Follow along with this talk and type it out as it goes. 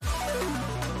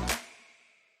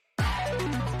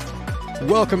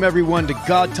Welcome everyone to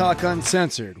God Talk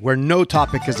Uncensored, where no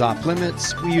topic is off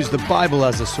limits. We use the Bible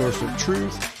as a source of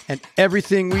truth, and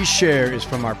everything we share is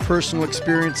from our personal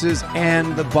experiences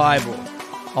and the Bible.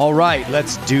 All right,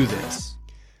 let's do this.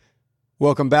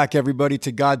 Welcome back everybody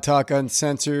to God Talk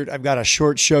Uncensored. I've got a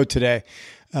short show today.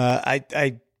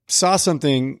 I saw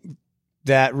something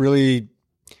that really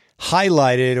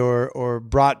highlighted or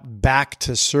brought back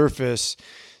to surface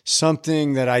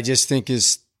something that I just think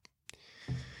is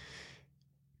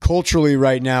culturally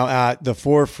right now at the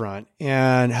forefront.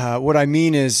 And what I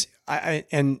mean is,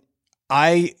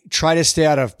 I try to stay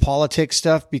out of politics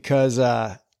stuff because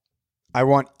I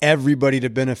want everybody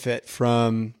to benefit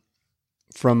from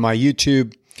my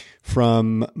YouTube,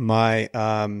 from my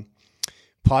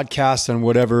podcast on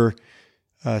whatever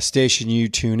station you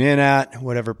tune in at,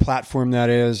 whatever platform that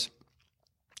is.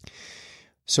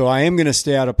 So I am going to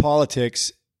stay out of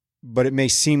politics, but it may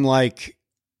seem like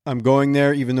I'm going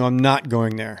there, even though I'm not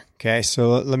going there. Okay,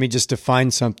 so let me just define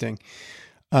something.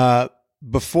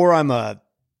 Before I'm a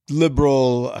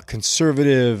liberal, a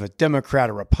conservative, a Democrat,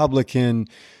 a Republican,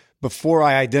 before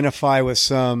I identify with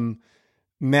some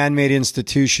man-made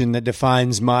institution that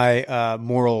defines my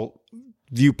moral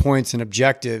viewpoints and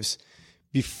objectives,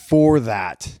 before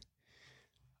that,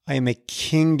 I am a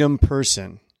kingdom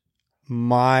person.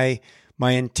 My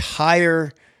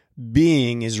entire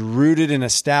being is rooted and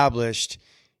established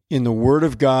in the Word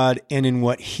of God and in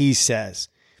what He says.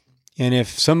 And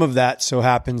if some of that so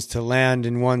happens to land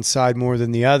in one side more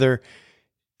than the other,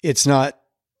 it's not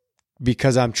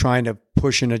because I'm trying to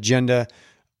push an agenda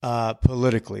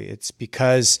politically. It's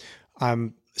because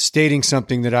I'm stating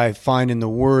something that I find in the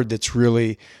Word that's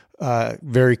really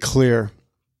very clear.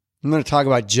 I'm going to talk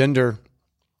about gender.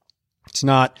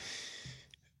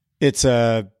 It's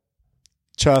a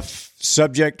tough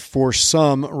subject for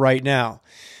some right now.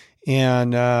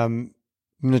 And I'm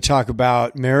going to talk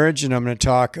about marriage, and I'm going to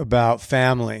talk about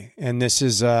family. And this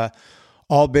is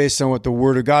all based on what the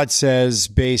Word of God says,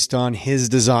 based on His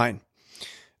design,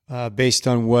 based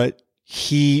on what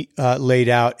He laid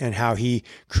out and how He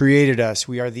created us.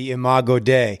 We are the Imago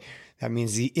Dei. That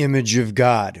means the image of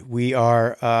God. We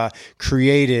are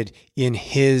created in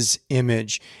His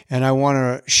image. And I want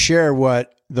to share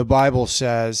what the Bible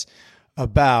says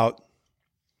about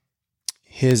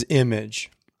His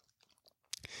image.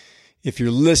 If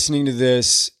you're listening to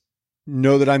this,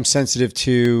 know that I'm sensitive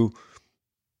to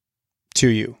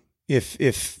you.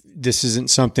 If this isn't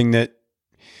something that,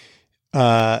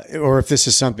 or if this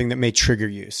is something that may trigger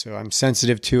you. So I'm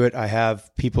sensitive to it. I have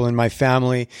people in my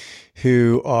family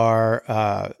who are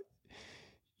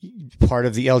part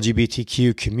of the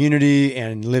LGBTQ community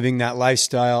and living that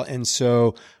lifestyle. And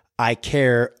so I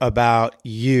care about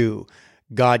you.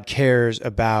 God cares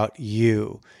about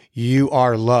you. You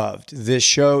are loved. This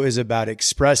show is about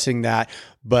expressing that,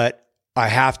 but I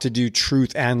have to do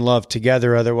truth and love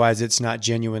together. Otherwise, it's not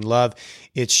genuine love.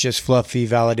 It's just fluffy,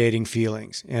 validating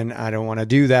feelings. And I don't want to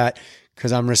do that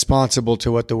because I'm responsible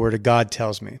to what the Word of God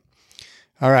tells me.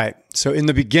 All right. So in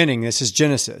the beginning, this is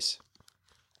Genesis.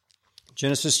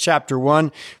 Genesis chapter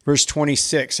 1, verse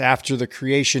 26, after the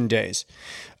creation days.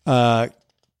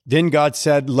 Then God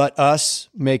said, "Let us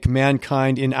make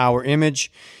mankind in our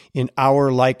image, in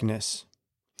our likeness."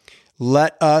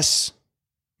 Let us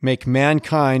make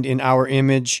mankind in our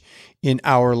image, in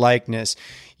our likeness.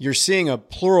 You're seeing a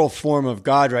plural form of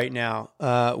God right now.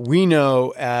 We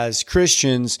know as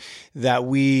Christians that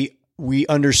we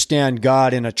understand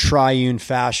God in a triune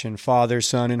fashion, Father,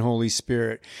 Son, and Holy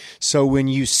Spirit. So when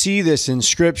you see this in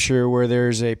Scripture where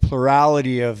there's a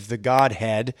plurality of the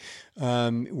Godhead,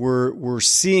 we're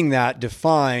seeing that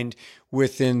defined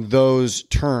within those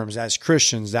terms. As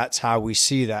Christians, that's how we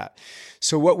see that.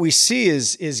 So what we see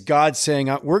is God saying,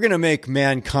 we're going to make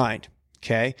mankind,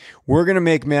 okay? We're going to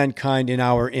make mankind in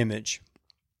our image.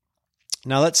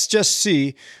 Now let's just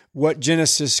see what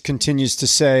Genesis continues to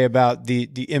say about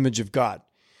the image of God.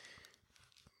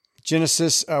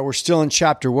 Genesis, we're still in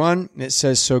chapter 1. It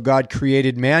says, "So God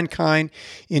created mankind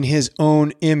in His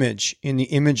own image. In the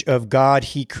image of God,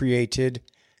 He created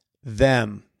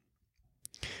them.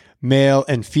 Male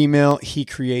and female, He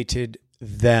created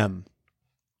them."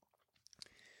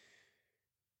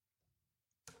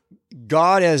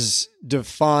 God, as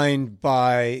defined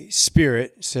by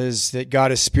Spirit, says that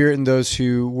God is Spirit, and those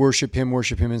who worship Him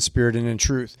in spirit and in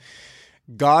truth.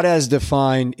 God, as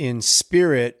defined in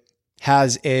Spirit,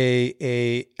 has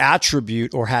a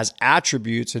attribute or has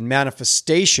attributes and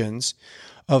manifestations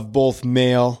of both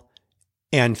male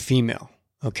and female,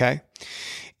 okay?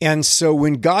 And so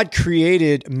when God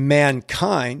created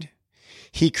mankind,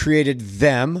 He created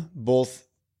them, both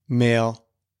male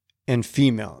and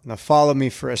female. Now follow me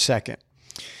for a second.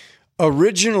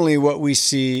 originally what we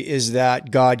see is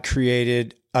that God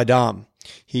created Adam.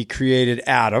 He created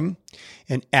Adam,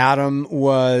 and Adam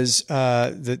was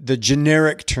the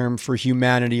generic term for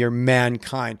humanity or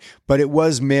mankind, but it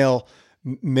was male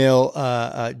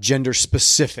gender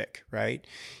specific, right?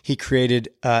 He created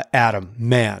Adam,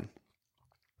 man.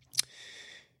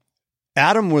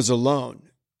 Adam was alone,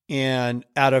 and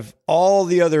out of all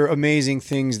the other amazing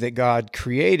things that God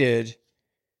created,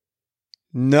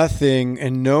 nothing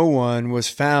and no one was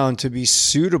found to be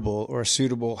suitable or a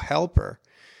suitable helper.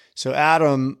 So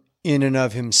Adam, in and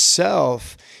of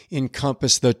himself,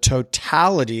 encompassed the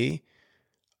totality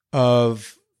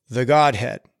of the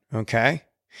Godhead, okay?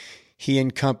 He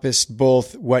encompassed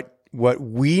both what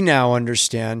we now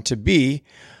understand to be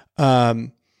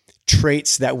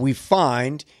traits that we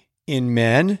find in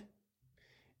men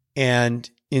and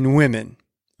in women,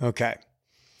 okay?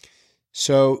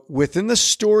 So within the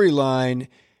storyline,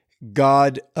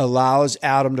 God allows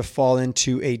Adam to fall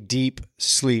into a deep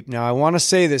sleep. Now, I want to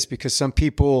say this because some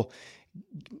people,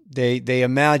 they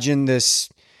imagine this,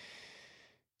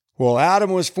 well,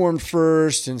 Adam was formed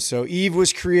first, and so Eve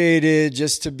was created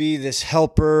just to be this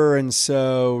helper, and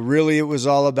so really it was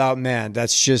all about man.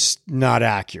 That's just not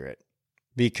accurate,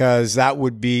 because that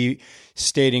would be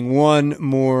stating one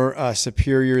more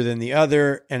superior than the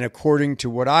other. And according to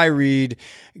what I read,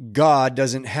 God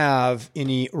doesn't have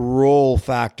any role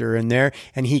factor in there,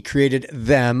 and he created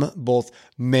them, both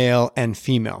male and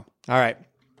female. All right.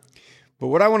 But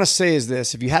what I want to say is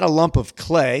this: if you had a lump of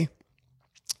clay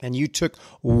and you took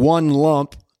one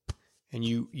lump and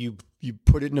you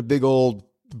put it in a big old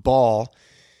ball,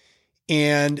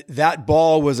 and that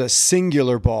ball was a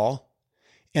singular ball,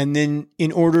 and then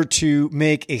in order to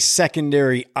make a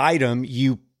secondary item,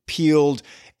 you peeled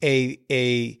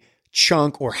a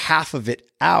chunk or half of it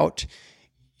out,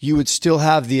 you would still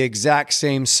have the exact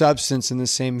same substance and the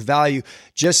same value,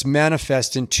 just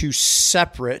manifest in two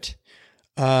separate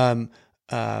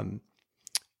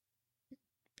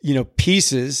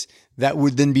pieces that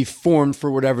would then be formed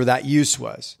for whatever that use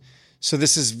was. So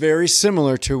this is very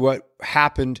similar to what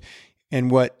happened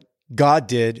and what God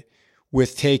did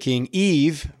with taking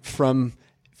Eve from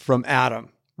Adam,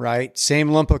 right? Same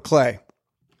lump of clay.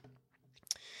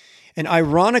 And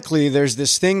ironically, there's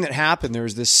this thing that happened.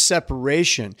 There's this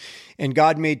separation, and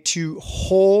God made two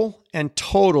whole and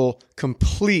total,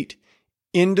 complete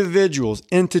individuals,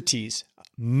 entities,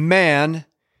 man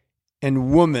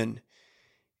and woman.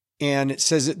 And it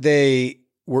says that they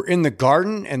were in the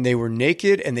garden and they were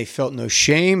naked and they felt no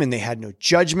shame and they had no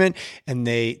judgment, and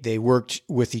they worked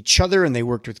with each other and they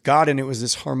worked with God, and it was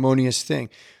this harmonious thing.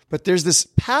 But there's this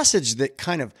passage that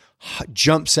kind of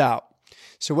jumps out.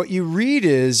 So what you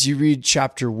read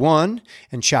chapter 1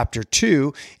 and chapter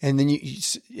 2, and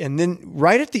then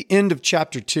right at the end of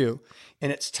chapter 2,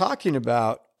 and it's talking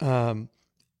about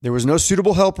there was no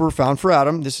suitable helper found for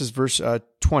Adam. This is verse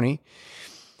 20.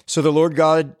 So the Lord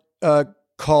God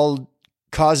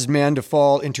caused man to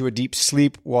fall into a deep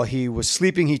sleep. While he was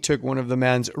sleeping, he took one of the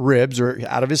man's ribs, or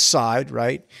out of his side,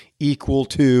 right? Equal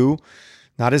to,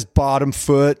 not his bottom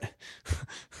foot,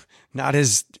 not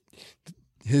his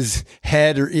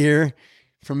head or ear,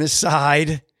 from his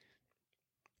side.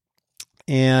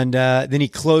 And then he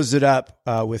closed it up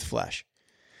with flesh.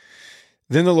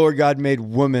 Then the Lord God made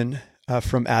woman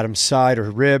from Adam's side,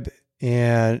 or rib,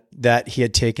 and that he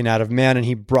had taken out of man, and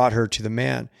he brought her to the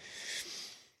man.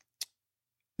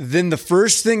 Then the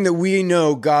first thing that we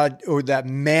know God, or that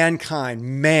mankind,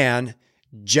 man,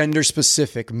 gender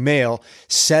specific, male,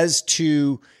 says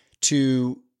to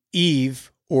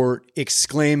Eve, or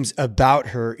exclaims about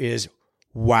her, is,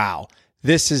 wow,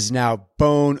 this is now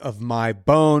bone of my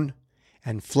bone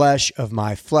and flesh of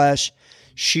my flesh.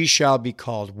 She shall be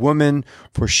called woman,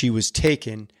 for she was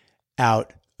taken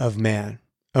out of man.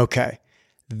 Okay.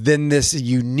 Then this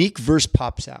unique verse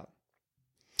pops out.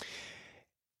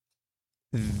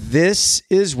 This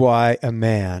is why a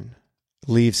man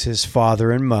leaves his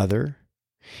father and mother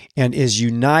and is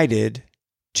united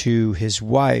to his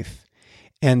wife,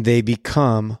 and they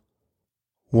become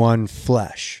one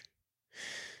flesh.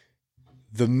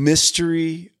 The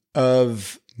mystery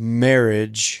of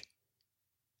marriage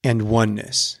and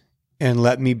oneness. And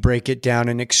let me break it down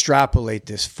and extrapolate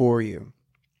this for you.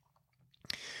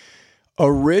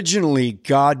 Originally,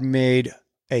 God made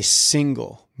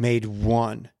made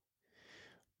one.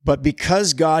 But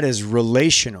because God is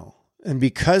relational, and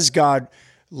because God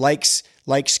likes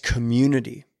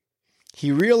community,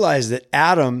 he realized that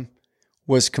Adam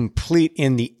was complete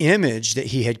in the image that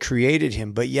he had created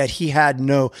him, but yet he had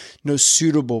no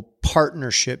suitable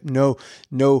partnership,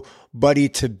 nobody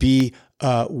to be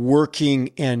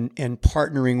working and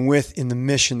partnering with in the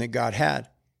mission that God had.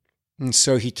 And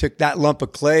so he took that lump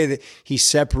of clay, that he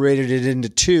separated it into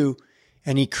two,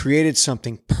 and he created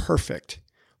something perfect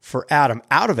for Adam,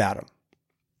 out of Adam.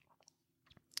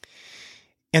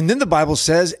 And then the Bible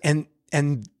says, and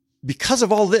because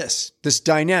of all this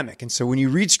dynamic, and so when you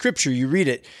read scripture, you read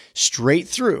it straight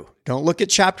through. Don't look at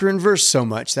chapter and verse so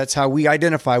much. That's how we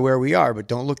identify where we are, but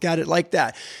don't look at it like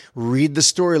that. Read the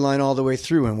storyline all the way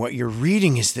through. And what you're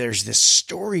reading is there's this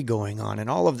story going on, and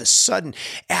all of a sudden,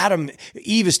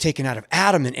 Eve is taken out of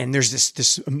Adam, and there's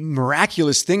this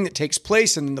miraculous thing that takes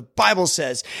place. And the Bible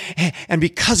says, and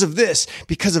because of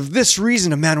this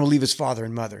reason, a man will leave his father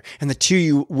and mother, and the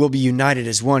two will be united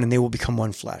as one, and they will become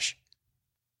one flesh.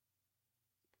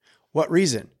 What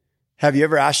reason? Have you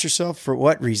ever asked yourself for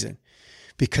what reason?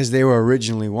 Because they were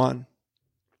originally one.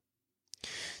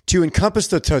 To encompass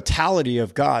the totality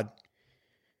of God,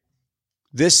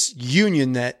 this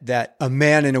union that a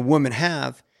man and a woman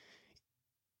have,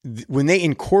 when they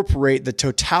incorporate the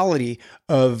totality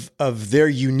of their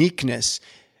uniqueness,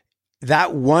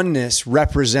 that oneness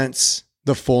represents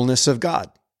the fullness of God.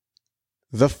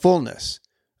 The fullness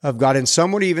of God. And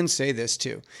some would even say this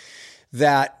too,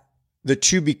 that the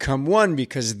two become one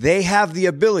because they have the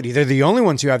ability. They're the only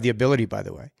ones who have the ability, by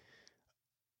the way.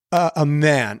 A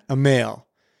man, a male,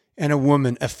 and a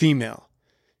woman, a female,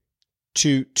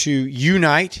 to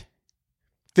unite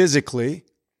physically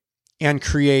and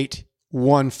create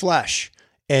one flesh,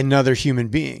 another human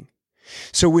being.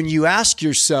 So when you ask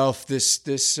yourself this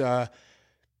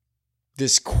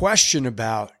question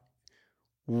about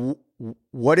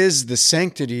what is the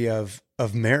sanctity of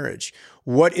marriage?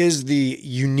 What is the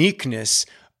uniqueness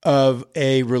of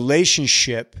a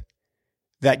relationship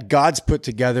that God's put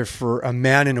together for a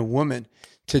man and a woman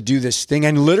to do this thing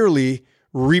and literally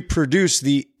reproduce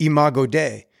the imago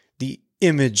Dei, the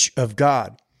image of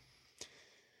God?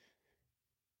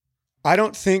 I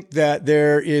don't think that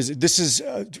this is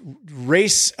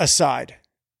race aside,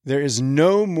 there is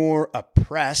no more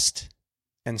oppressed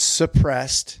and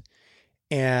suppressed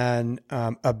and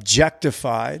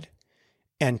objectified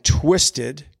and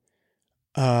twisted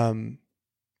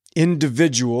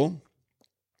individual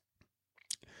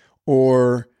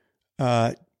or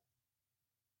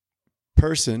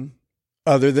person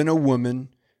other than a woman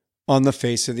on the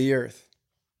face of the earth.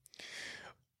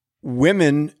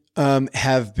 Women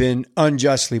have been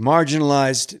unjustly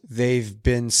marginalized. They've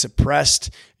been suppressed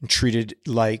and treated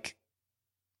like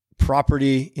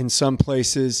property in some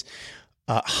places.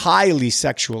 Highly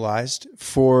sexualized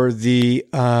for the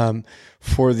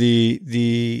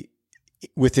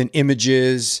within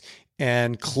images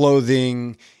and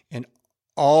clothing and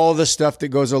all the stuff that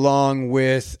goes along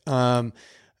with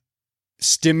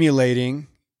stimulating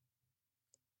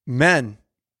men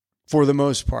for the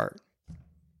most part.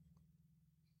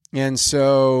 And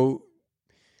so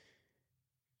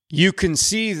you can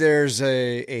see there's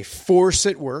a force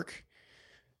at work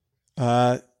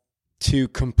to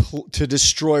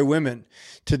destroy women,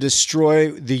 to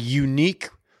destroy the unique,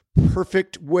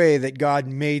 perfect way that God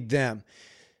made them,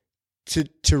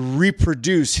 to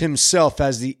reproduce himself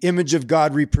as the image of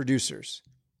God reproducers.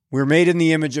 We're made in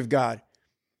the image of God.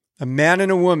 A man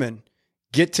and a woman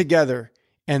get together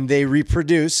and they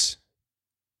reproduce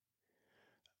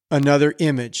another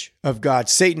image of God.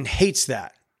 Satan hates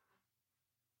that.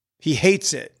 He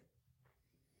hates it.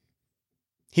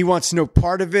 He wants no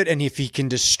part of it, and if he can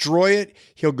destroy it,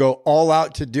 he'll go all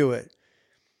out to do it.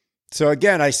 So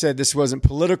again, I said this wasn't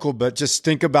political, but just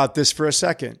think about this for a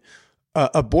second.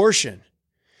 Abortion.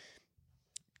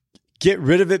 Get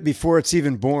rid of it before it's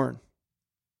even born.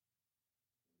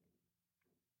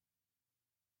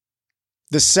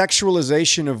 The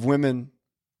sexualization of women,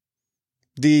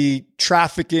 the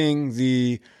trafficking,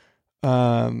 the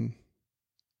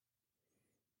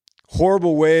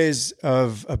horrible ways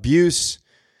of abuse.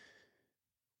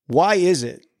 Why is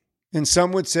it? And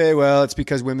some would say, well, it's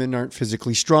because women aren't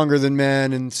physically stronger than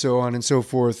men and so on and so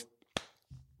forth.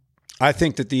 I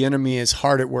think that the enemy is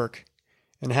hard at work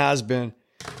and has been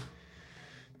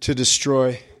to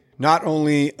destroy not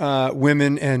only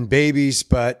women and babies,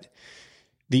 but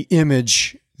the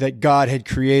image that God had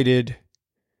created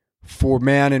for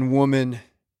man and woman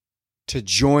to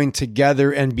join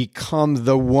together and become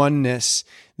the oneness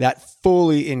that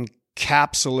fully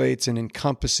encapsulates and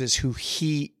encompasses who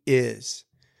he is.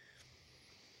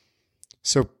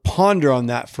 So ponder on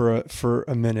that for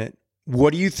a minute.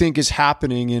 What do you think is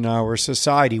happening in our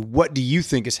society? What do you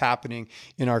think is happening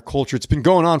in our culture? It's been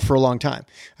going on for a long time.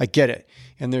 I get it.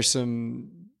 And there's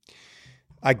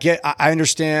I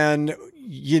understand,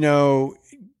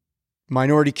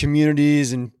 minority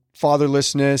communities and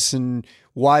fatherlessness and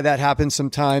why that happens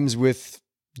sometimes with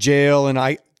jail.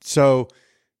 And so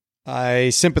I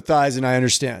sympathize and I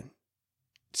understand.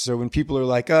 So when people are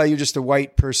like, oh, you're just a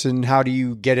white person, how do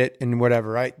you get it and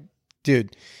whatever,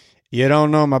 dude, you don't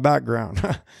know my background.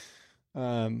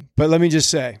 But let me just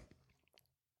say,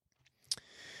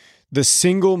 the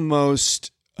single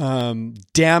most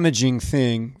damaging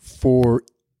thing for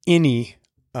any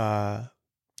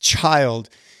child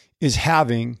is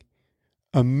having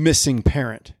a missing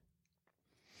parent.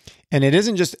 And it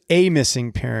isn't just a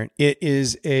missing parent, it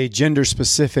is a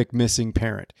gender-specific missing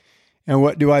parent. And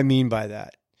what do I mean by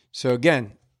that? So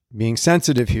again, being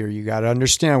sensitive here, you got to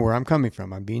understand where I'm coming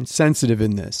from. I'm being sensitive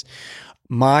in this.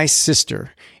 My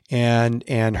sister and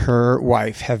her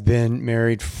wife have been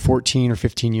married 14 or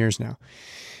 15 years now.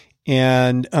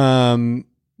 And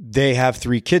they have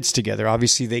 3 kids together.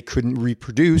 Obviously, they couldn't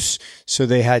reproduce, so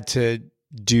they had to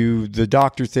do the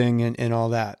doctor thing and all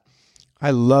that.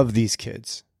 I love these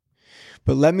kids.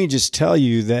 But let me just tell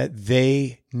you that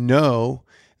they know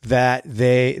that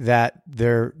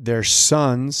their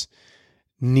sons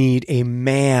need a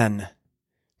man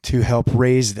to help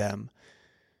raise them,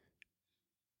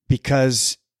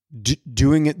 because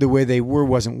doing it the way they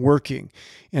wasn't working.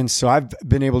 And so I've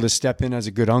been able to step in as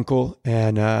a good uncle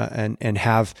and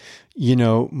have,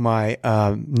 my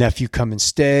nephew come and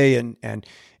stay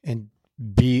and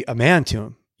be a man to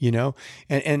him,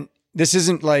 and this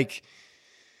isn't like,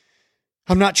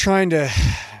 I'm not trying to,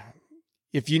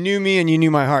 if you knew me and you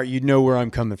knew my heart, you'd know where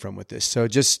I'm coming from with this. So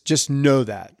just know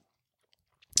that.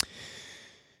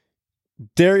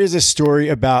 There is a story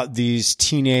about these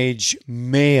teenage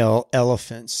male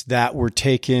elephants that were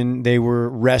taken, they were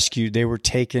rescued, they were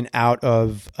taken out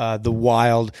of the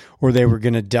wild, or they were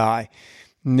going to die.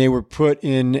 And they were put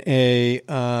in a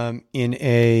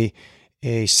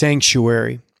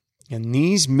sanctuary. And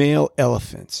these male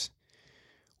elephants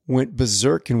went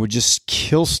berserk and would just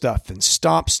kill stuff and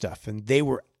stomp stuff. And they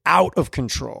were out of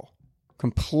control,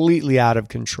 completely out of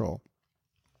control.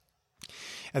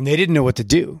 And they didn't know what to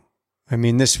do. I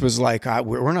mean, this was like,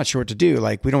 we're not sure what to do.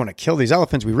 Like, we don't want to kill these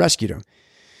elephants. We rescued them.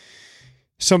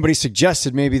 Somebody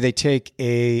suggested maybe they take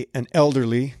an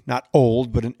elderly, not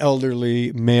old, but an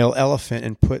elderly male elephant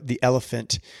and put the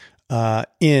elephant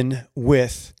in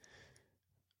with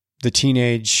the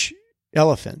teenage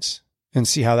elephants and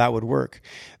see how that would work.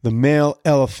 The male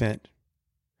elephant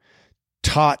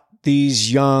taught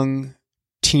these young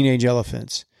teenage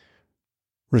elephants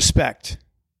respect,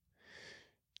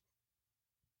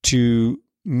 to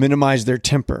minimize their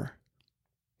temper,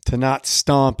 to not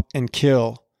stomp and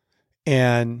kill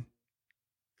and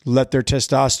let their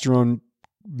testosterone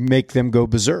make them go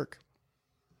berserk.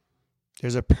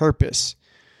 There's a purpose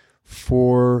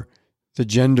for the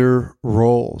gender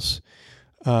roles.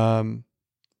 The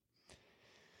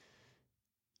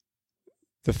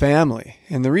family.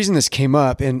 And the reason this came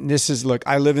up, and this is, look,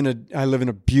 I live in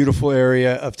a beautiful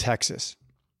area of Texas.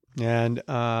 And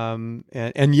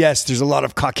yes, there's a lot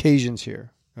of Caucasians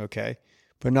here, okay,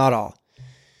 but not all.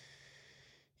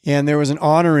 And there was an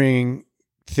honoring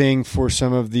thing for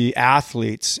some of the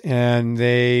athletes, and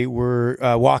they were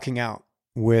walking out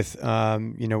with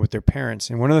with their parents.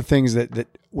 And one of the things that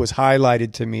was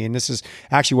highlighted to me, and this is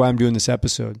actually why I'm doing this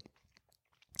episode.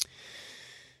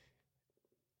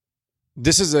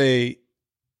 This is a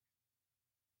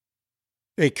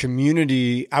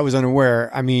community I was unaware.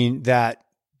 I mean, that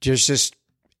just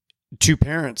 2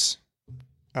 parents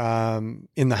in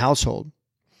the household.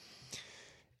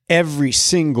 Every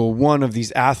single one of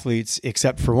these athletes,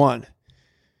 except for one,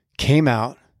 came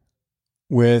out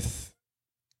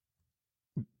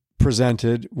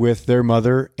presented with their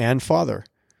mother and father.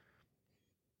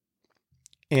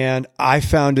 And I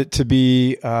found it to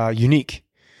be unique.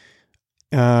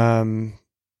 And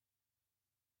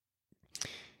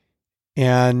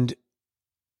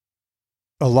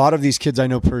a lot of these kids I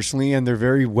know personally, and they're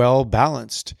very well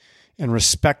balanced and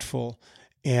respectful,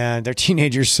 and they're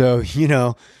teenagers. So,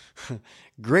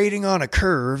 grading on a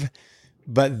curve,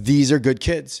 but these are good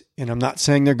kids. And I'm not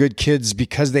saying they're good kids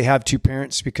because they have 2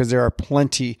 parents, because there are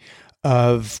plenty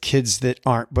of kids that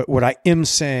aren't. But what I am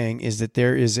saying is that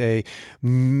there is a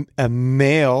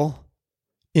male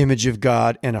image of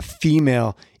God and a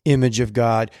female image of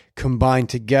God combined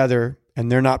together,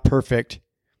 and they're not perfect.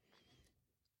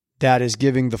 That is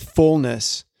giving the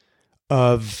fullness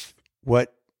of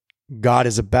what God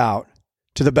is about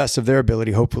to the best of their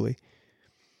ability, hopefully.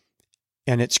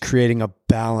 And it's creating a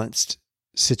balanced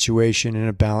situation and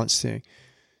a balanced thing.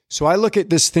 So I look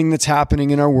at this thing that's happening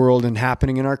in our world and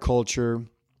happening in our culture,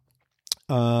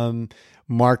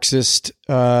 Marxist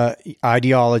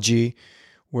ideology,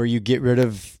 where you get rid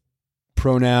of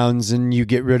pronouns and you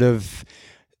get rid of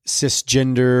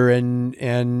cisgender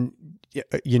and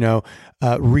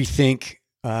rethink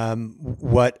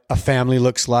what a family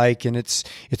looks like, and it's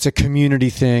a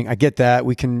community thing. I get that.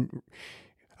 We can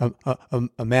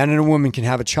a man and a woman can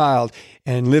have a child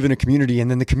and live in a community,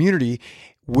 and then the community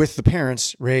with the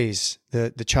parents raise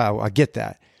the child. I get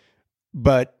that.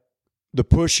 But the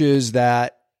push is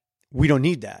that we don't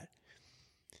need that.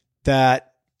 That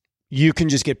you can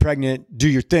just get pregnant, do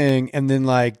your thing, and then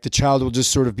like the child will just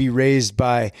sort of be raised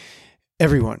by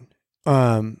everyone.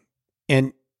 And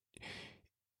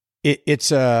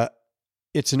it's an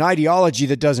ideology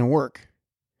that doesn't work.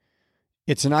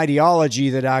 It's an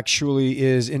ideology that actually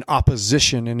is in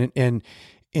opposition and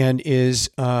is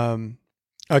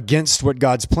against what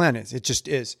God's plan is. It just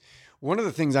is. One of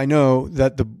the things I know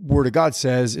that the Word of God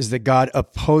says is that God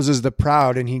opposes the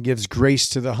proud and He gives grace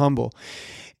to the humble.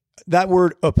 That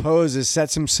word opposes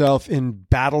sets Himself in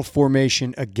battle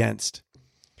formation against.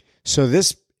 So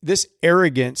this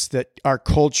arrogance that our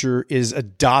culture is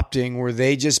adopting, where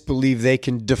they just believe they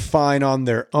can define on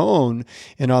their own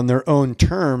and on their own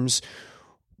terms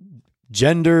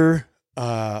gender,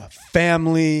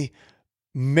 family,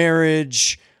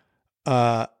 marriage,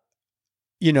 God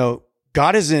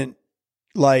isn't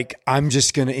like, I'm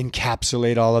just going to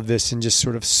encapsulate all of this and just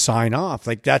sort of sign off.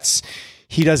 Like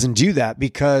He doesn't do that,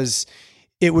 because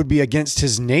it would be against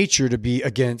His nature to be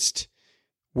against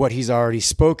what He's already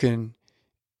spoken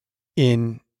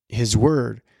in His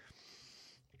Word.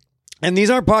 And these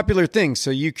are popular things.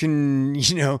 So you can,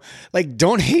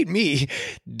 don't hate me.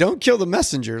 Don't kill the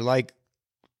messenger. Like,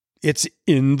 it's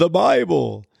in the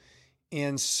Bible.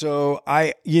 And so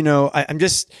I'm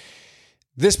just,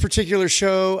 this particular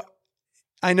show,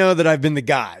 I know that I've been the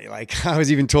guy. Like, I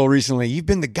was even told recently, you've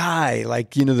been the guy,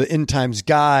 like, the end times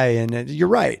guy. And you're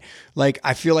right. Like,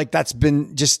 I feel like that's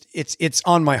been just, it's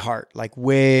on my heart, like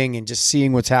weighing and just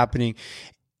seeing what's happening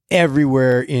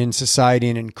everywhere in society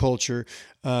and in culture.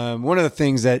 One of the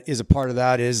things that is a part of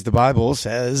that is the Bible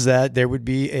says that there would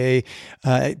be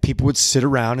people would sit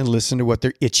around and listen to what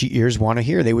their itchy ears want to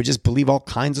hear. They would just believe all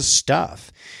kinds of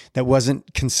stuff that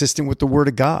wasn't consistent with the Word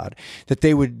of God, that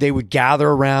they would gather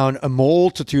around a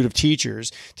multitude of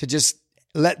teachers to just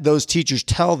let those teachers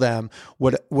tell them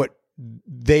what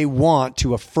they want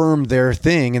to affirm their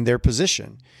thing and their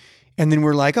position. And then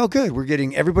we're like, oh, good.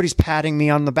 Everybody's patting me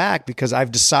on the back because I've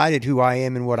decided who I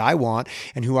am and what I want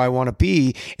and who I want to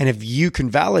be. And if you can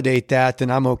validate that,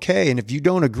 then I'm okay. And if you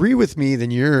don't agree with me,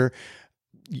 then you're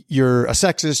a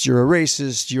sexist, you're a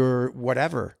racist, you're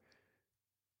whatever.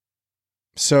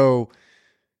 So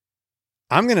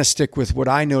I'm going to stick with what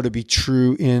I know to be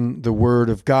true in the Word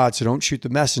of God. So don't shoot the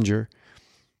messenger.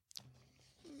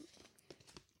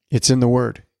 It's in the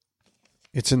Word.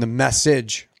 It's in the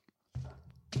message.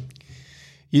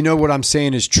 What I'm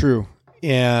saying is true.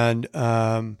 And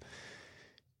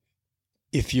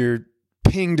if you're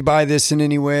pinged by this in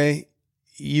any way,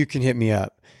 you can hit me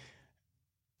up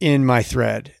in my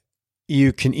thread.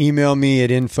 You can email me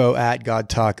at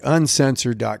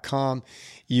info@godtalkuncensored.com.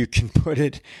 You can put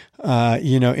it,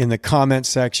 in the comment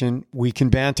section. We can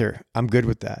banter. I'm good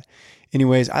with that.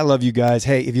 Anyways, I love you guys.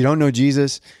 Hey, if you don't know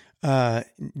Jesus,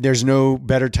 there's no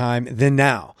better time than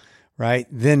now, right?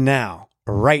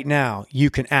 Right now,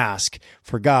 you can ask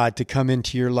for God to come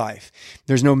into your life.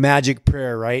 There's no magic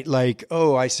prayer, right? Like,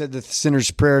 oh, I said the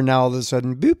sinner's prayer, now all of a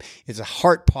sudden, boop. It's a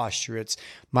heart posture. It's,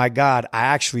 my God, I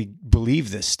actually believe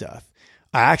this stuff.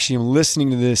 I actually am listening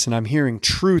to this and I'm hearing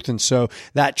truth. And so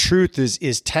that truth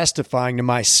is testifying to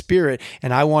my spirit,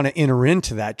 and I want to enter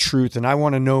into that truth and I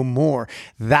want to know more.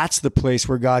 That's the place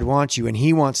where God wants you, and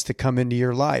He wants to come into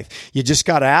your life. You just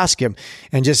got to ask Him,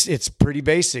 and it's pretty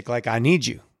basic. Like, I need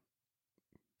you.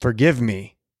 Forgive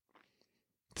me.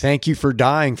 Thank you for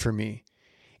dying for me.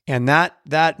 And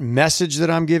that message that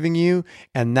I'm giving you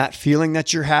and that feeling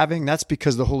that you're having, that's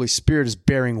because the Holy Spirit is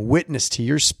bearing witness to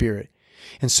your spirit.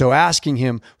 And so asking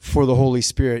Him for the Holy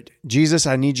Spirit, Jesus,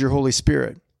 I need your Holy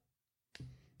Spirit.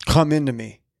 Come into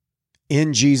me.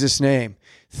 In Jesus' name.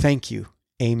 Thank you.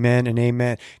 Amen and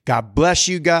amen. God bless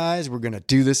you guys. We're going to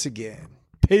do this again.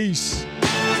 Peace.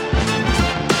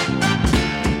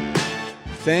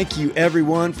 Thank you,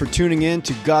 everyone, for tuning in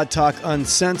to God Talk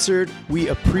Uncensored. We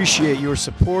appreciate your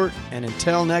support. And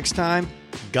until next time,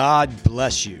 God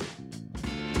bless you.